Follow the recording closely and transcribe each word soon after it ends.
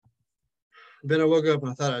Ben, I woke up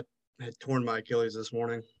and I thought I had torn my Achilles this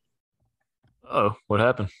morning. Oh, what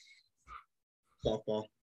happened? Softball,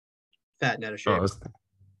 fat and out of Oh, shape.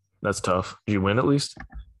 that's tough. Did you win at least?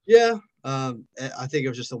 Yeah, I think it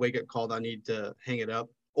was just a wake up call that I need to hang it up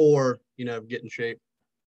or get in shape.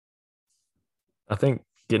 I think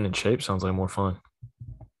getting in shape sounds like more fun.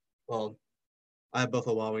 Well, I had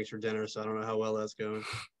Buffalo Wild Wings for dinner, so I don't know how well that's going.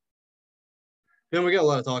 Ben, we got a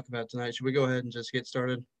lot to talk about tonight. Should we go ahead and just get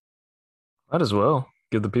started? Might as well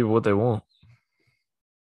give the people what they want.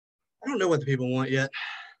 I don't know what the people want yet.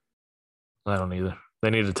 I don't either. They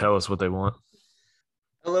need to tell us what they want.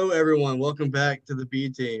 Hello, everyone. Welcome back to the B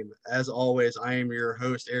Team. As always, I am your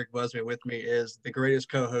host, Eric Busby. With me is the greatest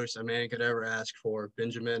co-host a man could ever ask for,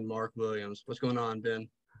 Benjamin Mark Williams. What's going on, Ben?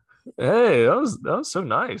 Hey, that was so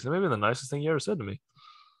nice. That may be the nicest thing you ever said to me.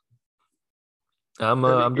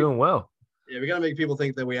 I'm doing well. Yeah, we got to make people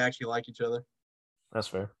think that we actually like each other. That's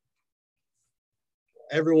fair.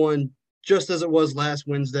 Everyone, just as it was last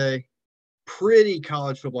Wednesday, pretty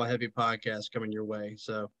college football heavy podcast coming your way.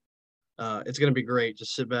 So it's going to be great.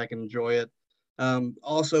 Just sit back and enjoy it.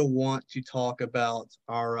 Also, want to talk about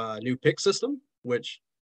our new pick system, which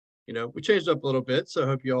we changed up a little bit. So I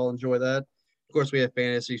hope you all enjoy that. Of course, we have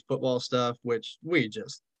fantasy football stuff, which We're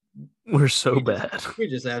so we just bad. we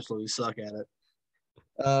just absolutely suck at it.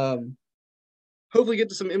 Hopefully, get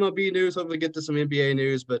to some MLB news. Hopefully, get to some NBA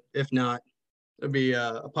news. But if not, it'll be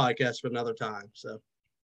a podcast for another time. So,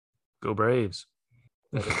 Go Braves.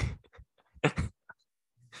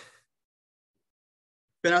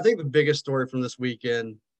 Ben, I think the biggest story from this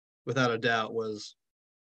weekend, without a doubt, was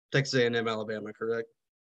Texas A&M, Alabama. Correct?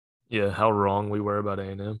 Yeah, how wrong we were about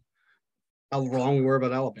A&M. How wrong we were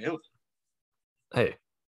about Alabama. Hey,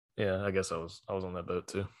 yeah, I guess I was on that boat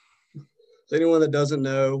too. So anyone that doesn't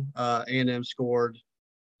know, A&M scored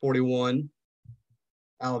 41.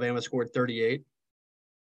 Alabama scored 38.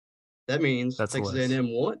 That means That's Texas less.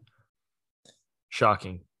 A&M won,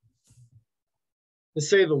 Shocking. to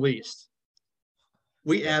say the least.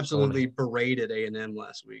 We Yeah, absolutely berated A&M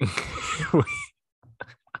last week.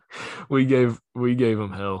 we, we gave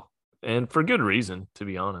them hell, and for good reason, to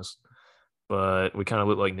be honest. But we kind of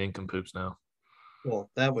look like nincompoops now. Well,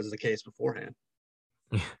 that was the case beforehand.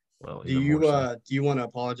 Well, Do even more you so. uh do you want to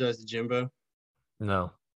apologize to Jimbo,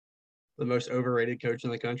 No. the most overrated coach in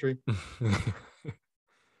the country?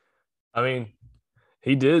 I mean,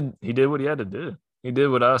 he did what he had to do. He did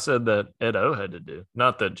what I said that Ed O had to do.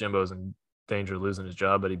 Not that Jimbo's in danger of losing his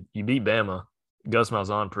job, but you beat Bama. Gus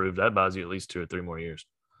Malzahn proved that buys you at least 2 or 3 more years.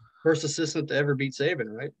 First assistant to ever beat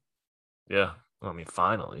Saban, right? Yeah. Well, I mean,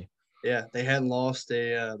 finally. Yeah, they hadn't lost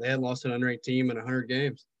an unranked team in 100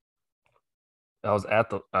 games.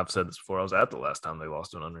 I've said this before. I was at the last time they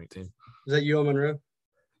lost to an unranked team. Is that UL Monroe?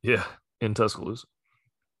 Yeah, in Tuscaloosa.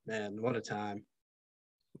 Man, what a time.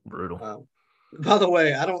 Brutal. Wow. By the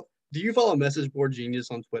way, I don't. Do you follow Message Board Genius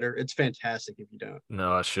on Twitter? It's fantastic if you don't.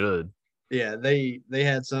 No, I should. Yeah, they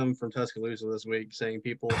had some from Tuscaloosa this week saying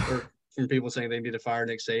from people saying they need to fire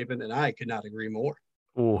Nick Saban, and I could not agree more.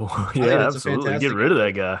 Oh, I think yeah, that's a absolutely. Get fantastic rid of that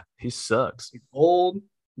idea. guy. He sucks. He's old,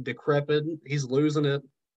 decrepit, he's losing it.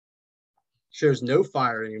 Shows no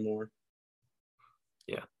fire anymore.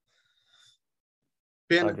 Yeah, I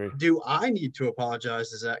Ben, agree. do I need to apologize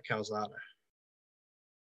to Zach Calzada?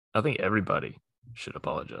 I think everybody should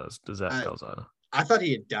apologize to Zach I Calzada. I thought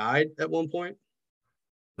he had died at one point.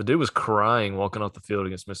 The dude was crying walking off the field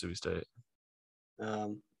against Mississippi State.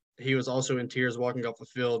 Um, he was also in tears walking off the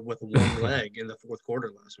field with one leg in the fourth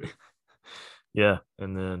quarter last week. Yeah,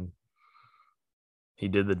 and then he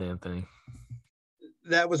did the damn thing.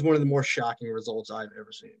 That was one of the more shocking results I've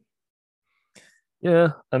ever seen.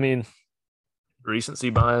 Yeah, I mean, recency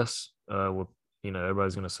bias. Well,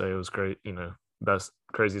 everybody's gonna say it was great. Best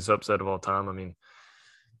craziest upset of all time. I mean,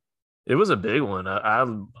 it was a big one. I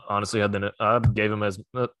honestly I gave him as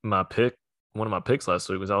my pick. One of my picks last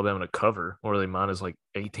week was Alabama to cover, or they minus like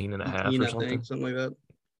 18 and a half 18, or I think, something. something like that.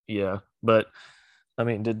 Yeah, but I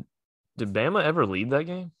mean, did Bama ever lead that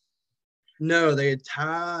game? No, they had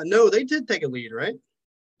tied. No, they did take a lead, right?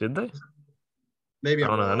 Did they? Maybe I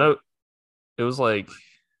I'm don't know. I wrong. know it was like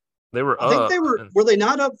they were I think up, they were. and Were they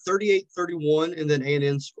not up 38-31, and then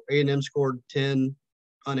A&M scored 10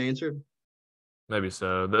 unanswered? maybe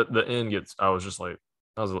so. The end gets. I was just like,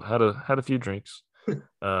 had a few drinks,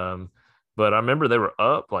 um, but I remember they were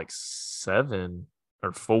up like 7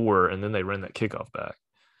 or 4, and then they ran that kickoff back.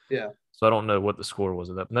 Yeah. So I don't know what the score was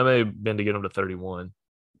of that. That may have been to get them to 31,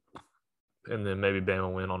 and then maybe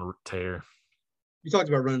Bama went on a tear. You talked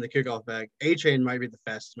about running the kickoff back. A-Chain might be the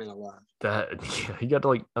fastest man alive. That yeah, he got to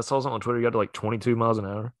like I saw something on Twitter. He got to like 22 miles an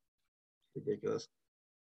hour. Ridiculous.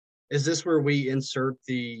 Is this where we insert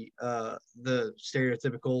the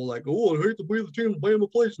stereotypical like, oh, I hate to be the team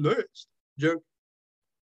Bama plays next joke?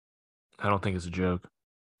 I don't think it's a joke.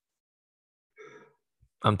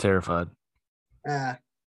 I'm terrified.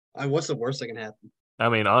 What's the worst that can happen? I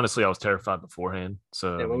mean, honestly, I was terrified beforehand.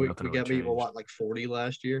 So Yeah, I mean, we nothing really got beat by changed. what, like 40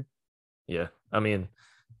 last year? Yeah, I mean,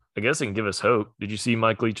 I guess it can give us hope. Did you see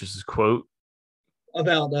Mike Leach's quote?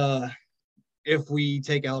 About if we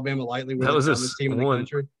take Alabama lightly, we're That the was dumbest this team in the one.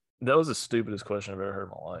 country. That was the stupidest question I've ever heard in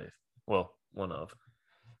my life. Well, one of.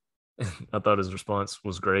 I thought his response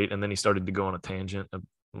was great, and then he started to go on a tangent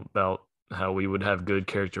about how we would have good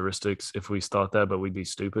characteristics if we thought that, but we'd be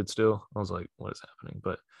stupid still. I was like, what is happening?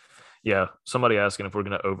 But yeah, somebody asking if we're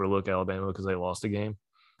going to overlook Alabama because they lost a game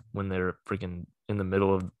when they're freaking in the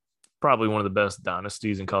middle of probably one of the best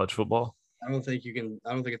dynasties in college football. I don't think you can.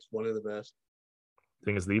 I don't think it's one of the best. I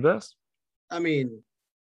think it's the best. I mean,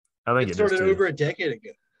 I think it it is started too. over a decade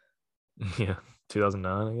ago. Yeah,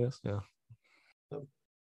 2009, I guess. Yeah.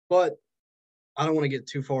 But I don't want to get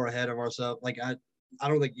too far ahead of ourselves. Like I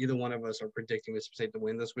don't think either one of us are predicting Mississippi State to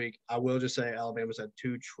win this week. I will just say Alabama's had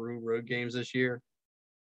 2 true road games this year,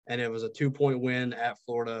 and it was a 2-point win at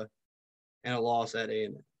Florida and a loss at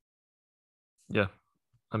A&M. Yeah.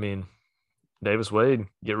 I mean, Davis Wade,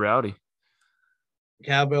 get rowdy.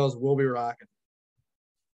 Cowbells will be rocking.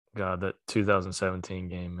 God, that 2017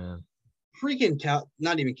 game, man. Freaking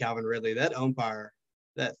not even Calvin Ridley. That umpire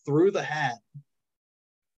that threw the hat.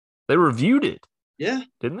 They reviewed it. Yeah.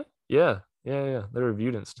 Didn't they? Yeah. They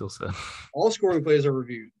reviewed it and still said. All scoring plays are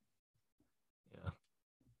reviewed. Yeah.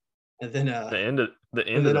 And then the end of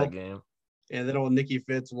that game. And then old Nikki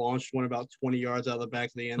Fitz launched one about 20 yards out of the back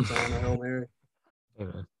of the end zone, a Hail Mary.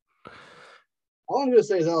 Amen. All I'm going to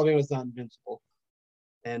say is Alabama's not invincible.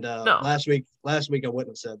 And no. last week I wouldn't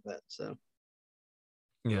have said that. So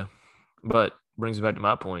yeah, but brings me back to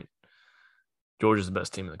my point. Georgia's the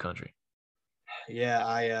best team in the country. Yeah,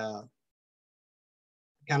 I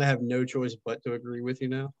kind of have no choice but to agree with you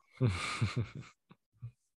now.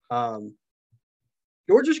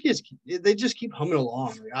 Georgia they just keep humming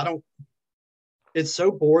along. It's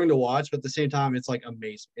so boring to watch, but at the same time, it's like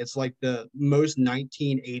amazing. It's like the most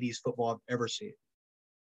 1980s football I've ever seen.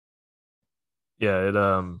 Yeah, it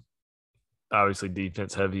obviously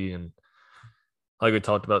defense heavy, and like we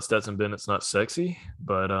talked about, Stetson Bennett's not sexy,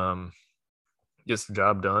 but gets the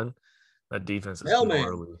job done. That defense is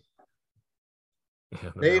gnarly.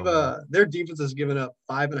 Yeah, their defense has given up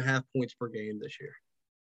 5.5 points per game this year.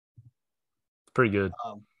 It's pretty good.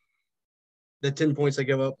 The 10 points they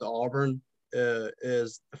give up to Auburn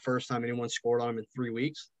is the first time anyone scored on them in 3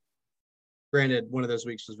 weeks. Granted, one of those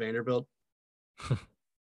weeks was Vanderbilt.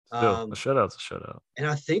 Still, a shutout's a shutout. And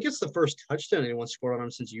I think it's the first touchdown anyone scored on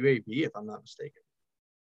them since UAB, if I'm not mistaken.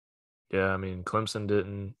 Yeah, I mean, Clemson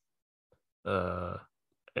didn't.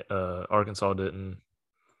 Arkansas didn't.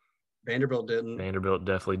 Vanderbilt didn't. Vanderbilt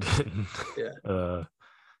definitely didn't. Yeah.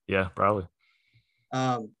 Yeah, probably.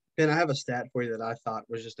 Ben, I have a stat for you that I thought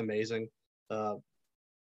was just amazing.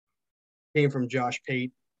 Came from Josh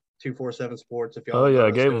Pate, 247 Sports. If y'all,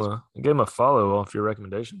 I gave him a follow off your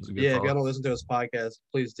recommendations. If y'all don't listen to his podcast,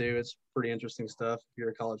 please do. It's pretty interesting stuff if you're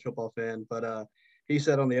a college football fan. But he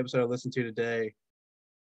said on the episode I listened to today,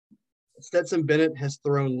 Stetson Bennett has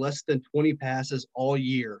thrown less than 20 passes all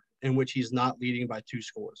year in which he's not leading by 2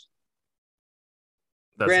 scores.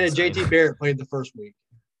 Granted, JT Barrett played the first week.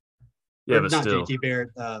 Yeah, but not still. JT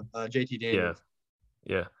Barrett, JT Daniels.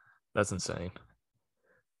 Yeah, that's insane.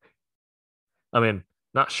 I mean,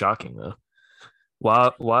 not shocking though.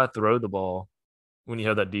 Why throw the ball when you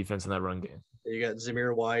have that defense in that run game? You got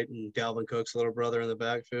Zamir White and Dalvin Cook's little brother in the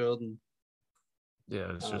backfield, and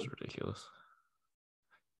yeah, it's just ridiculous.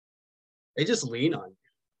 They just lean on you.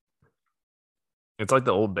 It's like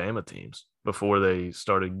the old Bama teams before they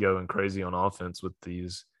started going crazy on offense with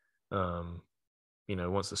these.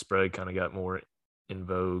 Once the spread kind of got more in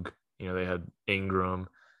vogue, they had Ingram,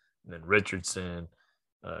 and then Richardson,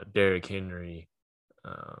 Derrick Henry.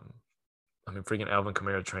 Freaking Alvin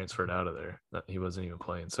Kamara transferred out of there. He wasn't even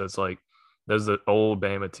playing. So it's like those the old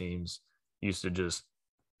Bama teams used to just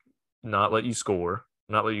not let you score,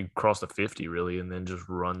 not let you cross the 50 really, and then just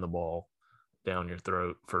run the ball down your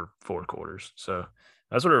throat for 4 quarters. So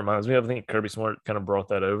that's what it reminds me of. I think Kirby Smart kind of brought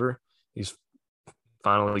that over. He's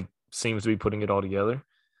finally seems to be putting it all together.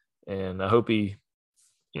 And I hope he,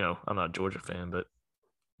 I'm not a Georgia fan, but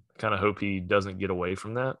I kind of hope he doesn't get away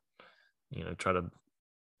from that, try to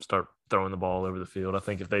start throwing the ball over the field. I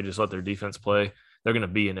think if they just let their defense play, they're going to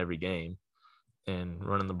be in every game, and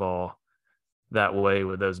running the ball that way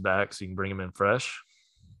with those backs, you can bring them in fresh.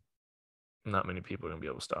 Not many people are going to be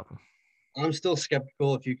able to stop them. I'm still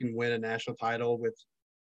skeptical if you can win a national title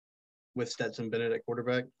with Stetson Bennett at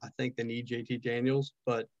quarterback. I think they need JT Daniels,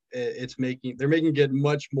 but they're making it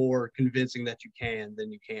much more convincing that you can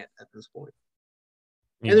than you can't at this point.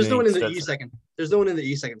 You And there's no one think in the East Stetson?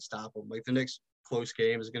 that can stop them. Like the next close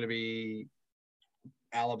game is going to be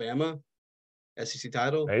Alabama, SEC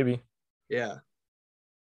title. Maybe. Yeah.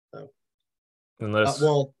 So, Unless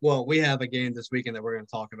we have a game this weekend that we're going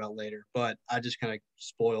to talk about later, but I just kind of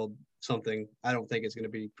spoiled something. I don't think it's going to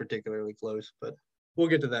be particularly close, but we'll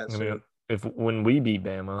get to that soon. when we beat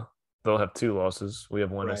Bama, they'll have 2 losses. We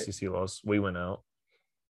have one Right. SEC loss. We went out.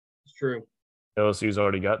 It's true. LSU's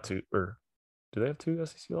already got 2, or do they have 2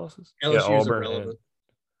 SEC losses? LSU's Auburn. irrelevant.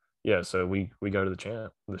 So we go to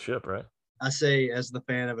the ship, right? I say as the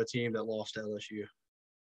fan of a team that lost to LSU.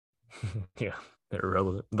 Yeah, they're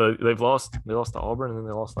irrelevant. They lost to Auburn, and then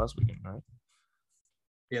they lost last weekend, right?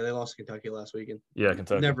 Yeah, they lost to Kentucky last weekend. Yeah,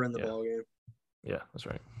 Kentucky. Never in the ball game. Yeah, that's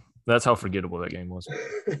right. That's how forgettable that game was.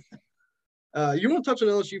 You want to touch on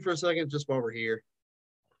LSU for a second, just while we're here?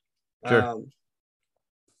 Sure.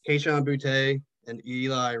 Keyshawn Boutte and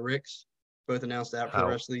Eli Ricks both announced out for the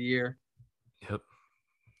rest of the year. Yep.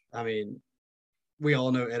 I mean, we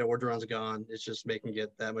all know Ed Orgeron's gone. It's just making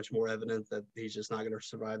it that much more evident that he's just not going to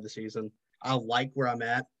survive the season. I like where I'm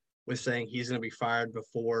at with saying he's going to be fired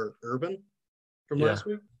before Urban from last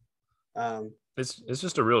week. It's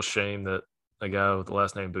just a real shame that a guy with the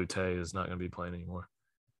last name Boutte is not going to be playing anymore.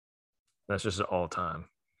 That's just all time.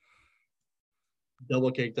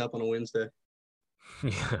 Double caked up on a Wednesday.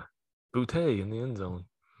 Yeah. Boutte in the end zone.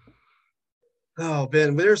 Oh,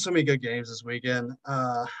 Ben, there's so many good games this weekend.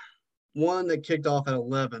 One that kicked off at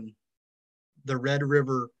 11, the Red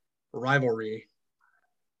River rivalry.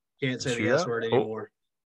 Can't say the S word anymore.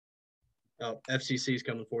 Oh, FCC's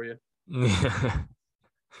coming for you.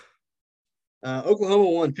 Oklahoma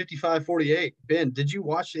won 55-48. Ben, did you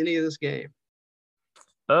watch any of this game?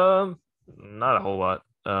 Not a whole lot.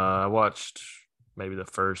 I watched maybe the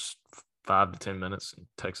first 5 to 10 minutes, and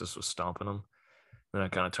Texas was stomping them. Then I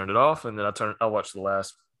kind of turned it off, and then I watched the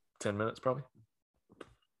last 10 minutes probably.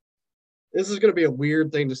 This is going to be a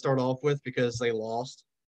weird thing to start off with because they lost.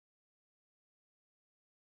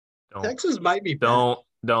 Texas might be back.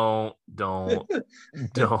 Don't do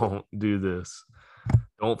this.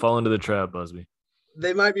 Don't fall into the trap, Busby.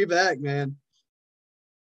 They might be back, man.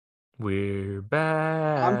 We're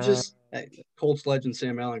back. I'm just Colts legend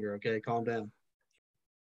Sam Ellinger, okay? Calm down.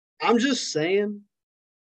 I'm just saying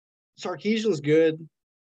Sarkisian's good.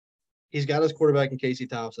 He's got his quarterback in Casey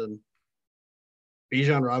Thompson.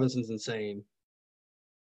 Bijan Robinson's insane.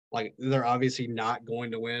 Like, they're obviously not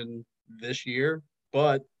going to win this year,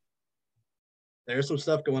 but there's some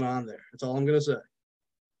stuff going on there. That's all I'm going to say.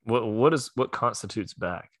 What constitutes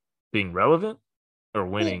back? Being relevant or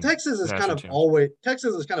winning? Well, Texas is kind of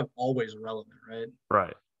always relevant, right?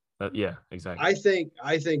 Right. Yeah, exactly. I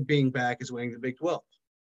think being back is winning the Big 12.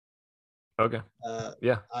 Okay.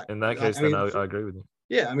 In that case, I agree with you.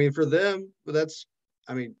 Yeah, I mean, for them,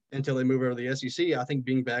 until they move over to the SEC, I think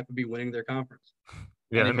being back would be winning their conference.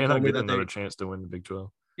 Yeah, they may not get another chance to win the Big 12.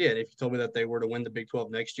 Yeah, and if you told me that they were to win the Big 12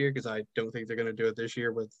 next year, because I don't think they're going to do it this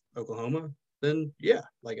year with Oklahoma, then yeah,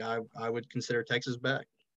 like I would consider Texas back.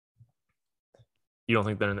 You don't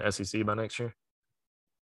think they're in the SEC by next year?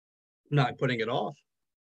 Not putting it off.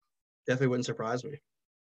 Definitely wouldn't surprise me.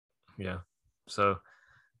 Yeah. So,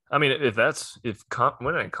 I mean, if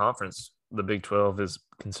winning a conference, the Big 12 is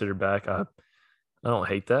considered back, I don't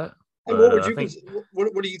hate that. And what would you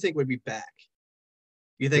what do you think would be back?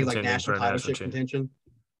 You think like national titleship contention?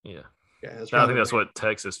 Yeah. Yeah, I think that's what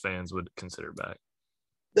Texas fans would consider back.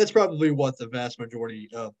 That's probably what the vast majority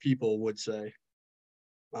of people would say.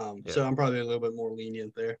 So I'm probably a little bit more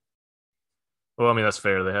lenient there. Well, I mean, that's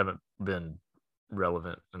fair. They haven't been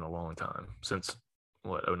relevant in a long time, since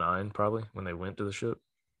 2009 probably, when they went to the ship.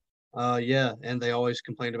 Yeah, and they always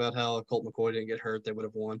complained about how Colt McCoy didn't get hurt. They would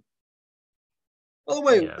have won. By the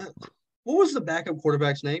way, what was the backup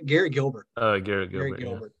quarterback's name? Garrett Gilbert. Garrett Gilbert.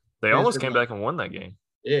 Yeah. They almost came back and won that game.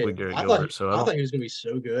 Yeah, with Garrett Gilbert. I thought he was going to be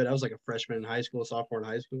so good. I was like a freshman in high school, sophomore in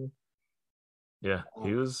high school. Yeah,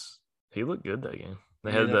 he looked good that game.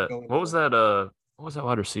 They had that. What was that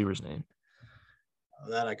wide receiver's name?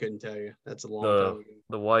 Oh, that I couldn't tell you. That's a long time ago.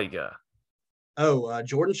 The white guy. Oh,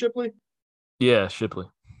 Jordan Shipley? Yeah, Shipley.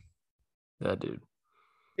 That dude.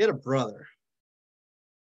 He had a brother.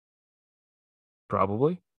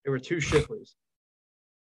 Probably. There were 2 Shipleys.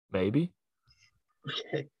 Maybe.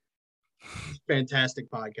 Okay. Fantastic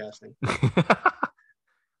podcasting.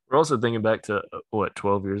 We're also thinking back to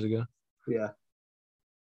 12 years ago? Yeah.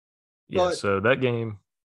 Yeah, so that game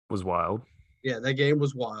was wild. Yeah, that game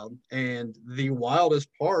was wild. And the wildest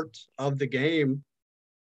part of the game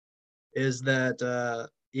is that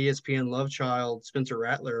ESPN love child Spencer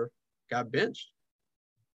Rattler got benched,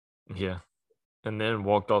 Yeah. And then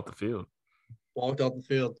walked off the field. walked off the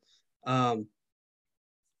field. Um,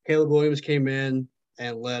 Caleb Williams came in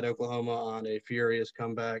and led Oklahoma on a furious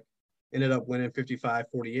comeback. Ended up winning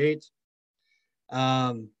 55-48.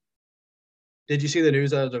 Um, did you see the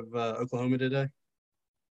news out of Oklahoma today?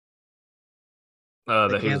 They That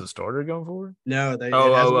he was can't. a starter going forward? No, it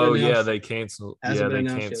Oh, hasn't been yeah, announced. they canceled. Hasn't Yeah, been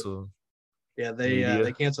they announced yet. canceled Yeah, they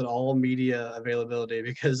media. canceled all media availability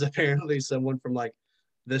because apparently someone from like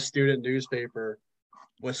the student newspaper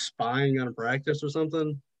was spying on practice or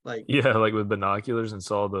something. Like, Yeah, like with binoculars and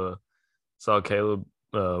saw Caleb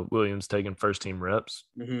Williams taking first team reps.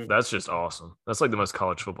 mhm. That's just awesome. That's like the most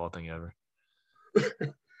college football thing ever.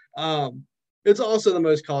 um, it's also the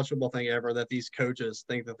most college football thing ever that these coaches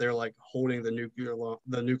think that they're like holding the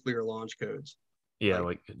nuclear launch codes. Yeah,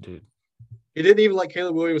 Like, like dude, he didn't even let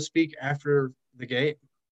Caleb Williams speak after the game.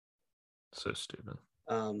 so stupid.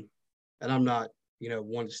 Um, and I'm not,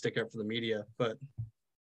 one to stick up for the media, but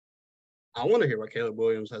I want to hear what Caleb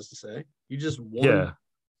Williams has to say. You just won Yeah,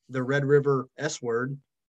 the Red River S word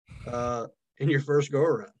in your first go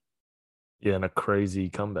around. yeah, and a crazy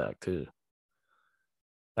comeback too.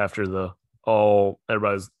 After the all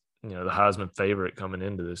everybody's the Heisman favorite coming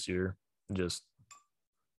into this year just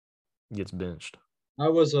gets benched. I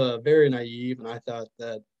was very naive, and I thought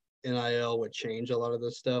that NIL would change a lot of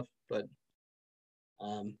this stuff, but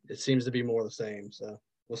it seems to be more the same. So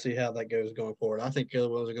we'll see how that goes going forward. I think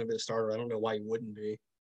Caleb Williams is going to be the starter. I don't know why he wouldn't be.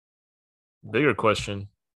 Bigger question: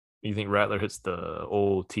 you think Rattler hits the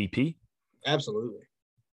old TP Absolutely.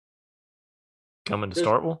 coming to There's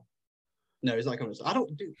Startville? no, he's not coming. I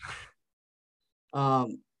don't do.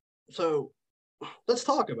 So let's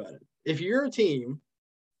talk about it. If you're a team,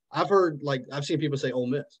 I've seen people say Ole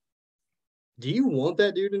Miss. Do you want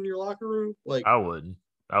that dude in your locker room? Like, I wouldn't.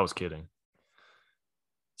 I was kidding.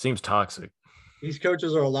 Seems toxic. these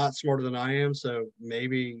coaches are a lot smarter than I am, so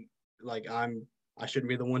maybe like I shouldn't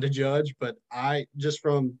be the one to judge, but I just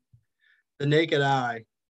from the naked eye,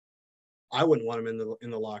 I wouldn't want him in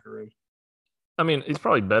the locker room. I mean, it's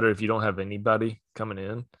probably better if you don't have anybody coming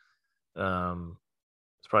in.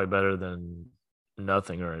 It's probably better than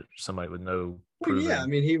nothing or somebody with no Well, yeah, I proven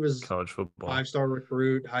mean he was college football. 5-star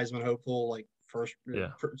recruit, Heisman hopeful, like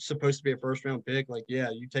Yeah, supposed to be a first round pick. Like, yeah,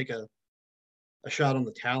 you take a shot on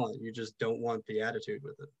the talent, you just don't want the attitude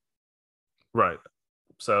with it. right.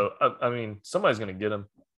 So, I mean, somebody's going to get him.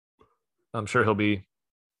 I'm sure he'll be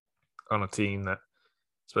on a team that's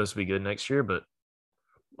supposed to be good next year, but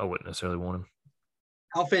I wouldn't necessarily want him.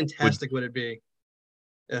 How Would fantastic would it be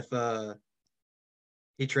if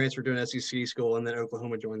he transferred to an SEC school and then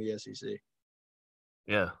Oklahoma joined the SEC?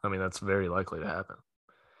 Yeah, I mean, that's very likely to happen.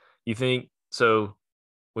 You think so?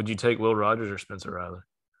 Would you take Will Rogers or Spencer Rattler?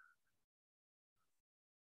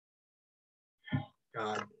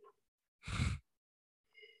 God,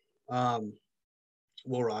 um,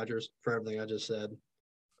 Will Rogers for everything I just said.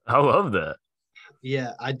 I love that.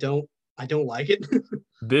 Yeah, I don't like it.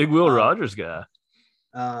 Big Will uh, Rogers guy.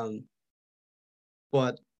 um,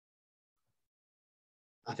 but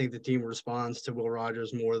I think the team responds to Will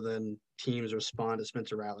Rogers more than teams respond to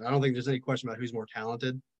Spencer Rattler. I don't think there's any question about who's more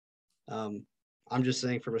talented. Um, I'm just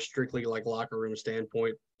saying from a strictly like locker room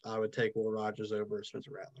standpoint, I would take Will Rogers over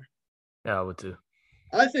Spencer Rattler. Yeah, I would too.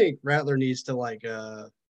 I think Rattler needs to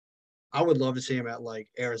I would love to see him at like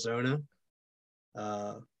Arizona,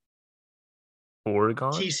 uh,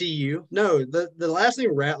 Oregon. TCU. No, the last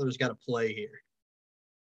thing Rattler's got to play here.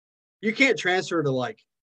 You can't transfer to like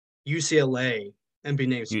UCLA and be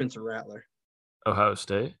named You Spencer Rattler. Ohio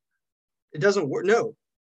State. It doesn't work. No,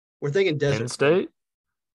 we're thinking Penn desert, bro. State.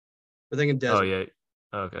 We're thinking Oh desert.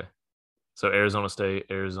 yeah. Okay. So Arizona State,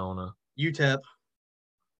 Arizona. UTEP,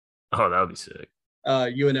 Oh, that would be sick.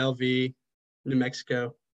 UNLV, New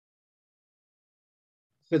Mexico.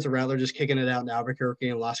 Spencer Rattler just kicking it out in Albuquerque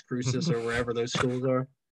and Las Cruces or wherever those schools are.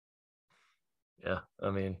 Yeah, I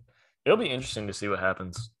mean, it'll be interesting to see what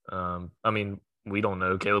happens. I mean, we don't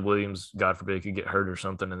know. Caleb Williams, God forbid, could get hurt or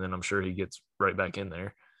something, and then I'm sure he gets right back in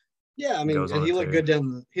there. Yeah, I mean, Goes and on a tear.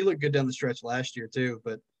 he looked good down the stretch last year too,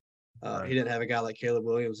 but he Right. didn't have a guy like Caleb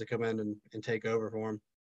Williams to come in and take over for him.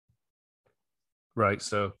 Right.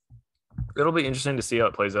 So it'll be interesting to see how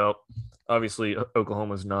it plays out. Obviously,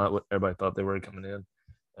 Oklahoma's not what everybody thought they were coming in.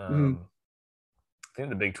 Mm-hmm. I think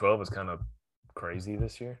the Big 12 is kind of crazy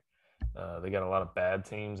this year. They got a lot of bad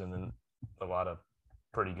teams and then a lot of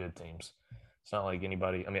pretty good teams. It's not like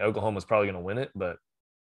anybody. I mean, Oklahoma's probably going to win it, but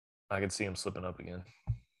I could see them slipping up again.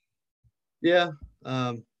 Yeah.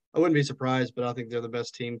 I wouldn't be surprised, but I think they're the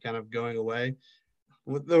best team kind of going away.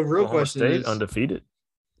 The real Oklahoma question State is, undefeated.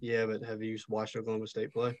 yeah, but have you watched Oklahoma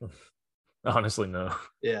State play? Honestly, no.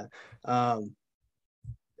 Yeah. Um,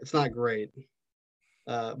 it's not great.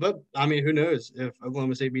 But I mean, who knows if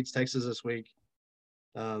Oklahoma State beats Texas this week?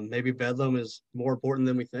 Maybe Bedlam is more important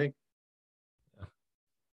than we think.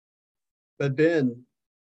 But Ben,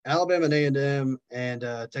 Alabama and A&M and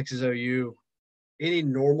Texas OU, any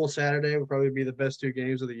normal Saturday would probably be the best two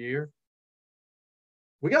games of the year.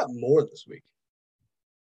 We got more this week.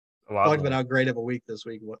 A lot Talked about more. how great of a week this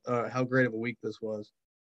week, how great of a week this was.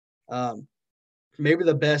 Um, maybe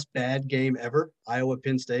the best bad game ever, Iowa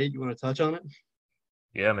Penn State. You want to touch on it?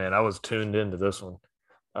 Yeah, man, I was tuned into this one.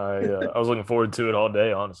 I was looking forward to it all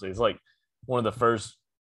day. Honestly, it's like one of the first.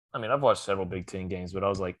 I mean, I've watched several Big Ten games, but I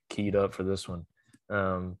was like keyed up for this one.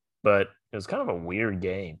 But it was kind of a weird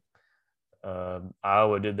game.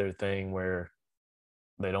 Iowa did their thing where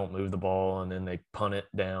they don't move the ball and then they punt it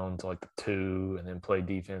down to like the 2 and then play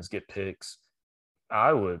defense, get picks.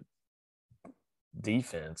 Iowa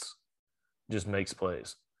defense just makes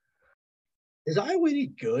plays. Is Iowa any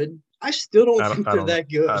good? I still don't think I they're don't that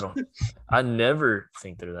good. I don't I never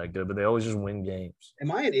think they're that good, but they always just win games.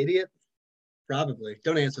 Am I an idiot? Probably.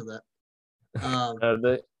 Don't answer that.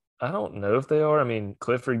 They I don't know if they are. I mean,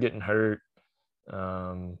 Clifford getting hurt.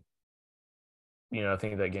 Um, I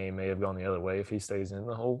think that game may have gone the other way if he stays in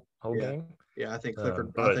the whole Yeah. game. Yeah, I think Clifford.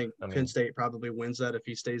 I But think I Penn mean, State probably wins that if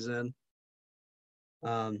he stays in.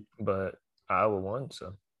 but Iowa won,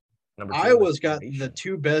 so number 2 in Iowa's the got the nation.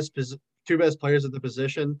 two best players at the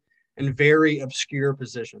position in very obscure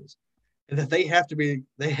positions, and that they have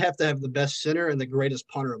to have the best center and the greatest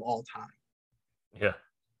punter of all time. Yeah,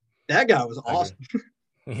 That guy was I agree. awesome.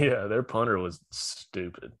 Yeah, their punter was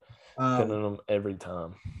stupid, Um, pinning them every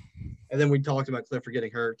time. and then we talked about Clifford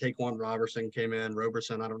getting hurt. Taquan Robertson came in.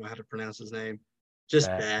 Roberson, I don't know how to pronounce his name. Just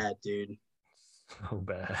Bad, bad, dude. so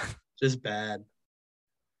bad. Just bad.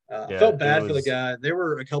 I Yeah, felt it bad for the was. guy. There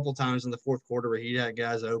were a couple times in the fourth quarter where he had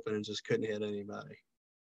guys open and just couldn't hit anybody.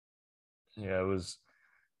 Yeah, it was.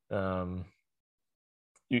 Um,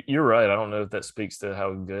 you're right. I don't know if that speaks to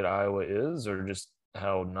how good Iowa is or just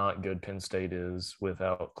how not good Penn State is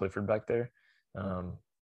without Clifford back there. Um,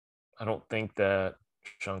 I don't think that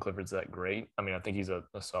Sean Clifford's that great. I mean, I think he's a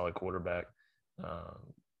solid quarterback,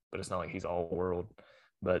 but it's not like he's all world.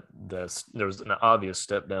 But there was an obvious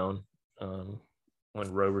step down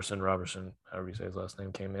when Roberson, however you say his last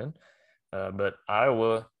name, came in. But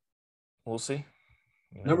Iowa, we'll see.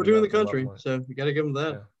 Number We two in the got a lot country, more. so you got to give them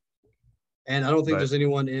that. Yeah, And I don't think but there's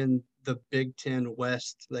anyone in the Big Ten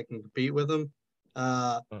West that can compete with them.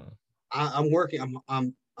 mm, I'm working.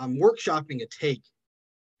 I'm workshopping a take.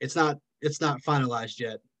 It's not finalized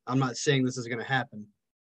yet. I'm not saying this is going to happen.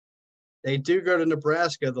 They do go to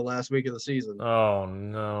Nebraska the last week of the season. oh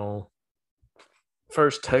no.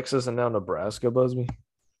 First Texas and now Nebraska, Busby.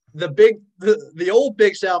 The old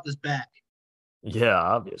Big South is back. Yeah,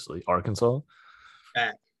 obviously Arkansas.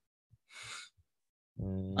 Back.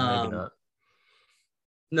 Maybe Um, not.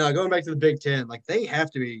 no, going back to the Big Ten, like they have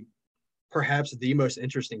to be perhaps the most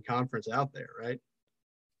interesting conference out there, right?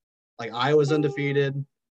 Like Iowa's undefeated.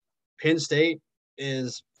 Penn State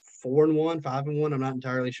is 4-1, 5-1. I'm not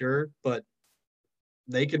entirely sure, but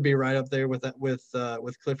they could be right up there with that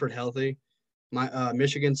with Clifford healthy.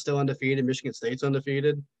 Michigan's still undefeated. Michigan State's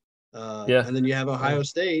undefeated. Yeah, And then you have yeah, Ohio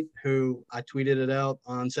State, who I tweeted it out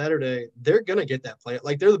on Saturday. They're gonna get that play.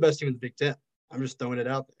 Like they're the best team in the Big Ten. I'm just throwing it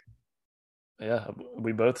out there. yeah.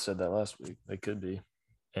 We both said that last week. They could be,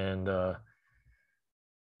 and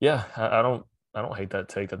yeah, I don't hate that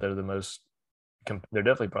take that they're the most. They're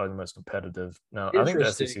definitely probably the most competitive. Now, I think the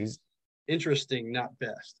Interesting, SEC's. interesting, not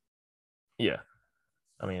best. Yeah,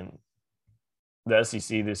 I mean the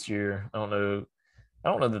SEC this year. I don't know. I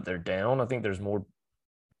don't know that they're down. I think there's more.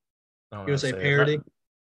 I don't know You how would to say say it. Not, parity?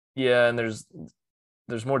 yeah, and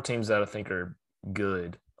there's more teams that I think are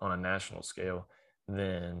good on a national scale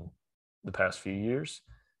than the past few years.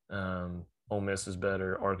 Ole Miss is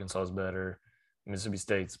better, Arkansas is better, Mississippi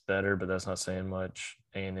State's better, but that's not saying much.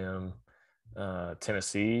 A&M,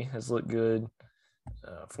 Tennessee has looked good,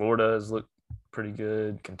 Florida has looked pretty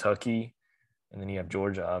good, Kentucky, and then you have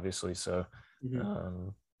Georgia, obviously. So, Mm-hmm.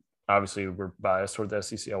 obviously, we're biased toward the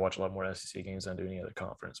SEC. I watch a lot more SEC games than I do any other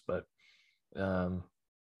conference, but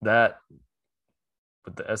that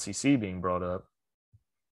with the SEC being brought up.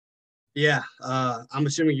 Yeah, I'm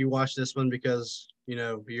assuming you watched this one because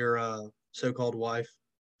your so-called wife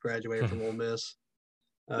graduated from Ole Miss.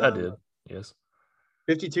 I did, yes.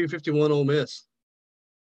 52-51 Ole Miss.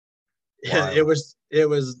 Yeah, it was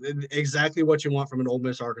exactly what you want from an Ole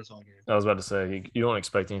Miss Arkansas game. I was about to say you don't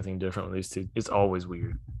expect anything different with these two. It's always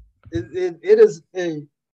weird. It is a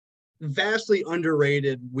vastly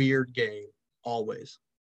underrated, weird game. Always.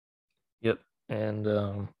 Yep, and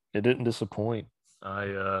it didn't disappoint.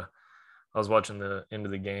 I was watching the end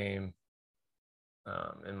of the game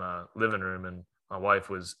in my living room, and my wife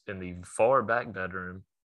was in the far back bedroom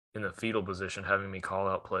in the fetal position, having me call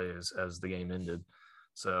out plays as the game ended.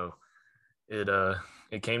 So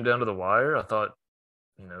it came down to the wire. I thought,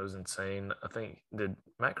 it was insane. I think did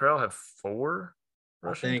Matt Corral have 4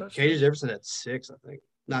 rushing touchdowns? KJ Jefferson had 6. I think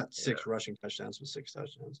not 6 Yeah. rushing touchdowns, but 6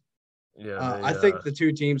 touchdowns. Yeah, I think the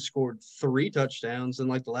two teams scored 3 touchdowns in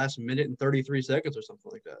like the last minute and 33 seconds or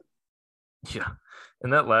something like that. Yeah,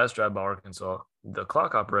 and that last drive by Arkansas, the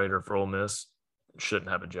clock operator for Ole Miss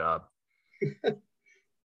shouldn't have a job.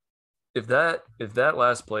 If that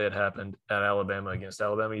last play had happened at Alabama against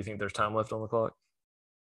Alabama, you think there's time left on the clock?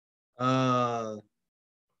 You know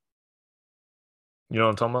what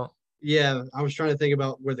I'm talking about? Yeah, I was trying to think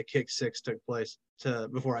about where the kick 6 took place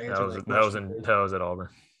before I answered that question. That was at Auburn.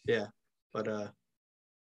 Yeah, but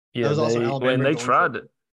yeah, that was also Alabama. And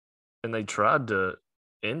they tried to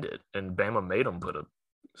end it, and Bama made them put a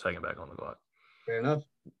second back on the clock. Fair enough.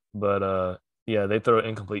 But yeah, they throw an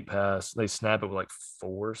incomplete pass. They snap it with like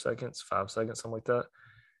 4 seconds, 5 seconds, something like that.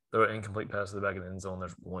 Throw an incomplete pass to the back of the end zone.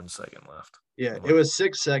 There's 1 second left. Yeah, it was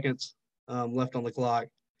 6 seconds left on the clock,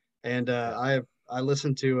 and I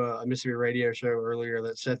listened to a Mississippi radio show earlier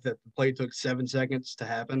that said that the play took 7 seconds to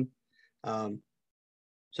happen.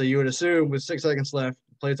 So you would assume with 6 seconds left,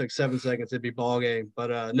 the play took 7 seconds, it'd be ball game.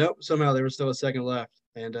 But nope, somehow there was still a second left,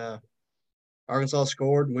 and Arkansas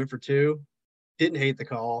scored and went for 2. Didn't hate the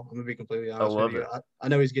call. I'm gonna be completely honest with you. I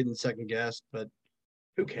know he's getting second guessed, but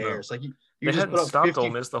who cares? No. Like you they just hadn't stopped Ole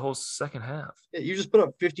Miss the whole second half. Yeah, you just put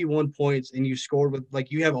up 51 points and you scored with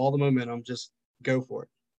you have all the momentum. Just go for it.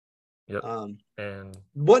 Yep. And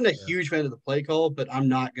wasn't a huge fan of the play call, but I'm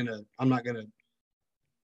not gonna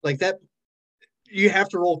like that. You have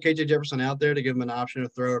to roll KJ Jefferson out there to give him an option to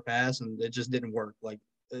throw or pass, and it just didn't work.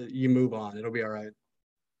 You move on; it'll be all right.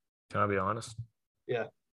 Can I be honest? Yeah.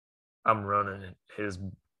 I'm running his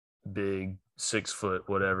big 6 foot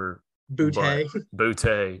whatever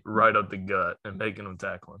Boutte right up the gut and making him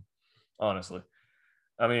tackle him. Honestly,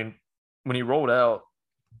 I mean, when he rolled out,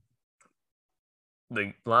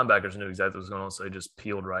 the linebackers knew exactly what was going on, so they just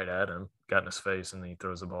peeled right at him, got in his face, and then he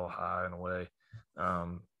throws the ball high and away.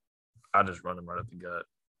 I just run him right up the gut.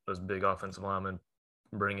 Those big offensive linemen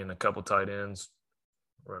bring in a couple tight ends,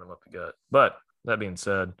 run him up the gut. But that being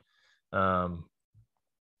said,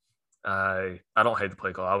 I don't hate the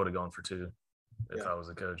play call. I would have gone for 2 if I was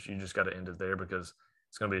the coach. You just got to end it there because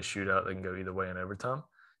it's going to be a shootout that can go either way in every time.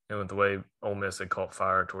 And with the way Ole Miss had caught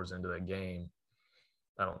fire towards the end of that game,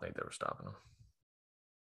 I don't think they were stopping them.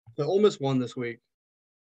 So Ole Miss won this week.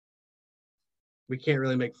 We can't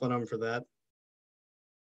really make fun of them for that.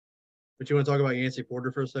 But you want to talk about Yancey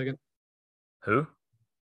Porter for a second? Who?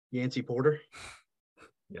 Yancey Porter.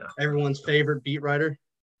 Yeah. Everyone's favorite beat writer.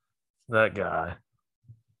 That guy.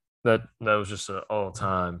 That was just an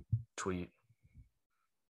all-time tweet.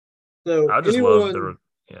 So I just love the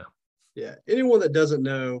Yeah. Anyone that doesn't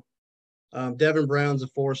know, Devin Brown's a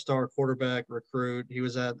 4-star quarterback recruit. He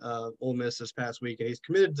was at Ole Miss this past week, and he's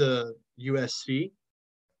committed to USC.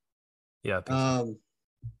 Yeah, I think so.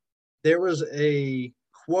 There was a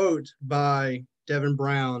quote by Devin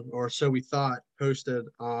Brown, or so we thought, posted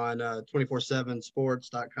on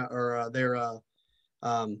 247sports.com or their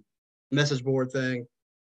message board thing.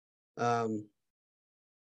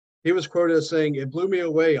 He was quoted as saying, "It blew me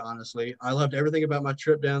away, honestly. I loved everything about my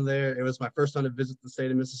trip down there. It was my first time to visit the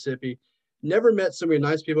state of Mississippi. Never met so many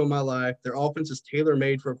nice people in my life. Their offense is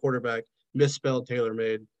tailor-made for a quarterback, misspelled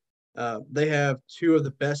tailor-made. They have 2 of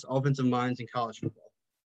the best offensive minds in college football."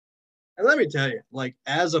 And let me tell you,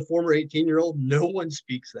 as a former 18-year-old, no one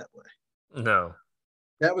speaks that way. No.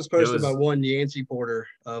 That was posted by one Yancey Porter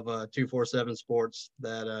of 247 Sports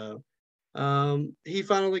that he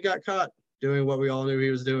finally got caught doing what we all knew he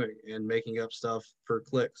was doing and making up stuff for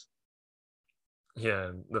clicks.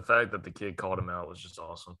 Yeah, the fact that the kid called him out was just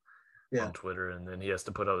awesome on Twitter, and then he has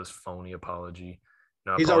to put out this phony apology.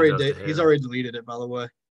 He's already deleted it, by the way.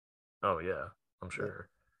 Oh yeah, I'm sure.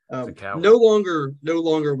 No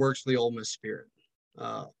longer works for the Ole Miss Spirit.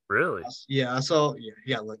 Really? Yeah, I saw. Yeah,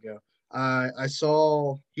 he got let go. I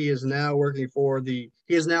saw he is now working for he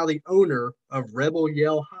is now the owner of Rebel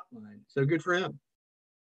Yell Hotline. So good for him.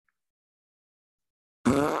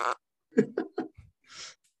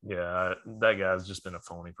 Yeah, that guy's just been a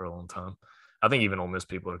phony for a long time. I think even Ole Miss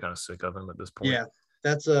people are kind of sick of him at this point. Yeah,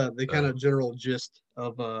 That's the kind of general gist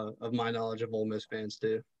of my knowledge of Ole Miss fans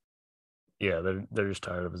too. Yeah, they're just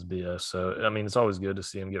tired of his BS. So I mean, it's always good to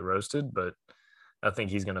see him get roasted, but I think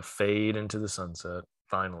he's gonna fade into the sunset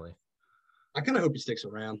finally, I kind of hope he sticks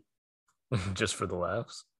around. just for the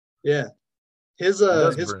laughs. Yeah, his He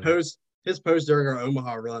does his bring, posts during our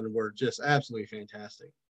Omaha run were just absolutely fantastic.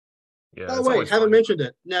 By yeah, the it's way, always haven't funny. mentioned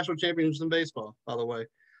it. National championships in baseball. By the way,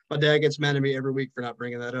 my dad gets mad at me every week for not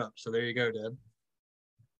bringing that up. So there you go, Dad.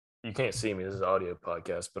 You can't see me. This is an audio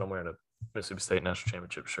podcast, but I'm wearing a Mississippi State National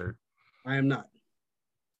Championship shirt. I am not.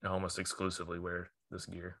 I almost exclusively wear this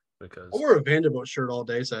gear because I wore a Vanderbilt shirt all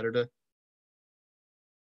day Saturday.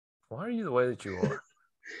 why are you the way that you are?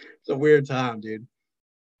 It's a weird time, dude.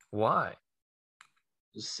 Why?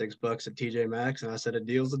 Just $6 at TJ Maxx, and I said a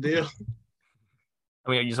deal's a deal.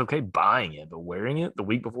 I mean, it's okay buying it, but wearing it the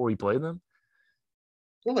week before we play them?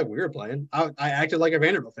 It's not like we were playing. I acted like a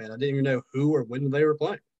Vanderbilt fan. I didn't even know who or when they were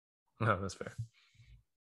playing. No, that's fair.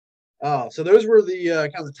 Oh, so those were the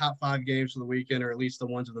kind of the top 5 games for the weekend, or at least the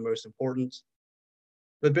ones of the most importance.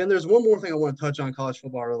 But Ben, there's one more thing I want to touch on college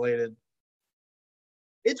football related.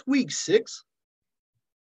 It's week 6.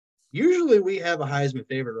 Usually we have a Heisman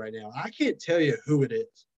favorite right now. I can't tell you who it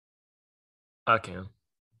is. I can.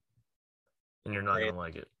 And you're not Say going it. to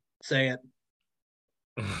like it. Say it.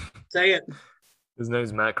 Say it. His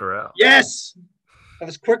name's Matt Corral. Yes. That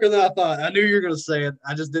was quicker than I thought. I knew you were going to say it.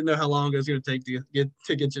 I just didn't know how long it was going to take to get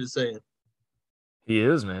you to say it. He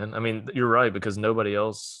is, man. I mean, you're right because nobody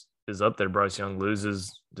else is up there. Bryce Young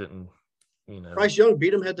loses, didn't, you know. Bryce Young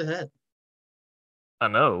beat him head to head. I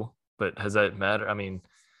know, but has that matter? I mean,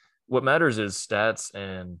 what matters is stats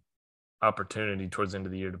and opportunity towards the end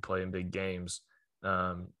of the year to play in big games.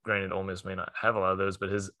 Granted, Ole Miss may not have a lot of those, but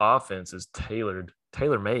his offense is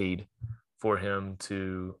tailor-made for him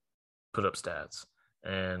to put up stats.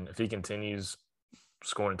 And if he continues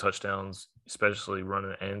scoring touchdowns, especially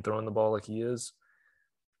running and throwing the ball like he is,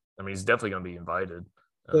 I mean, he's definitely going to be invited.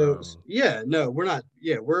 So, we're not.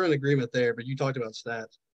 Yeah, we're in agreement there, but you talked about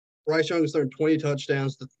stats. Bryce Young has thrown 20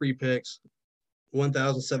 touchdowns to 3 picks,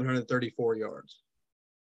 1,734 yards.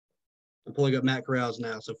 I'm pulling up Matt Corral's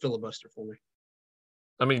now, so filibuster for me.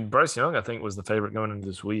 I mean, Bryce Young, I think, was the favorite going into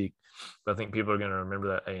this week, but I think people are going to remember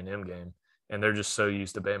that A&M game, and they're just so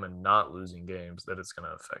used to Bama not losing games that it's going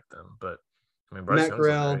to affect them. But, I mean, Bryce Young's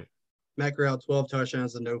great. Matt Corral, 12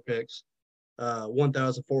 touchdowns and no picks,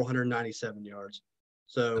 1,497 yards.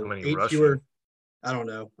 So, How many 8 rushing? fewer. I don't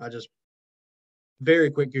know. I just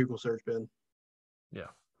very quick Google search, Ben. Yeah.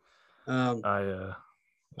 I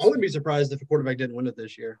wouldn't be surprised if a quarterback didn't win it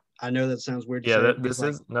this year. I know that sounds weird to say.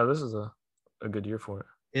 This is a good year for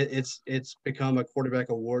it. It's become a quarterback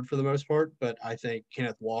award for the most part, but I think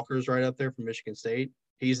Kenneth Walker's right up there from Michigan State.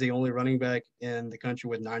 He's the only running back in the country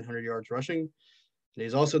with 900 yards rushing, and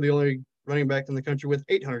he's also the only running back in the country with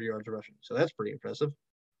 800 yards rushing. So that's pretty impressive.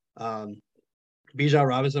 Bijan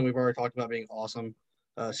Robinson, we've already talked about being awesome.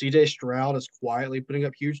 CJ Stroud is quietly putting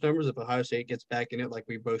up huge numbers. If Ohio State gets back in it, like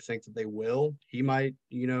we both think that they will, he might,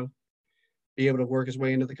 be able to work his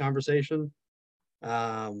way into the conversation.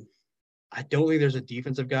 I don't think there's a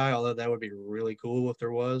defensive guy, although that would be really cool if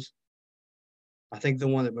there was. I think the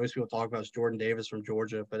one that most people talk about is Jordan Davis from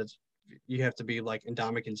Georgia, but you have to be like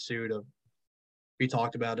Ndamukong Suh to be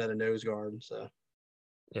talked about at a nose guard. So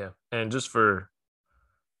yeah, and just for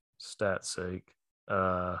stats' sake,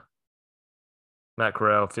 Matt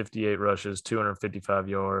Corral, 58 rushes, 255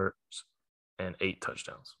 yards, and 8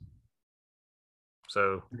 touchdowns.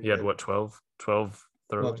 So he had what, 12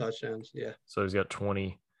 touchdowns, yeah. So he's got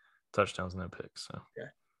 20 touchdowns and no picks. So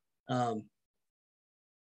yeah.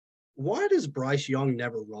 Why does Bryce Young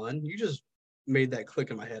never run? You just made that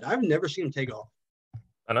click in my head. I've never seen him take off.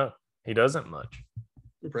 I know he doesn't much.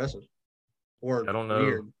 Impressive. Or I don't know.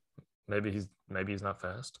 Weird. Maybe he's not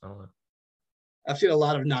fast. I don't know. I've seen a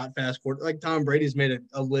lot of not fast quarterbacks. Like Tom Brady's made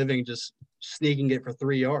a living just sneaking it for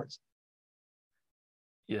 3 yards.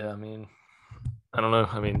 Yeah, I mean, I don't know.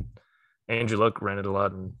 I mean, Andrew Luck ran it a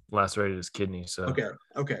lot and lacerated his kidney. So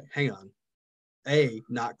okay, hang on. A,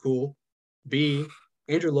 not cool. B,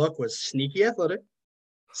 Andrew Luck was sneaky athletic.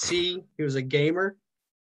 C, he was a gamer.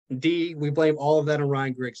 D, we blame all of that on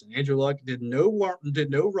Ryan Grigson. Andrew Luck did no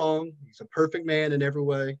wrong. He's a perfect man in every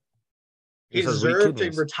way. He deserved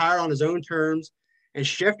to retire on his own terms, and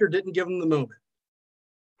Schefter didn't give him the moment.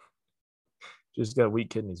 Just got weak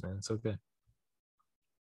kidneys, man. It's okay.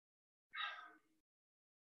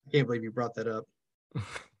 I can't believe you brought that up.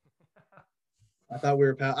 I thought we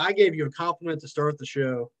were pal. I gave you a compliment to start the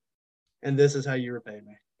show, and this is how you repay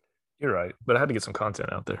me. You're right, but I had to get some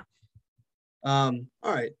content out there. All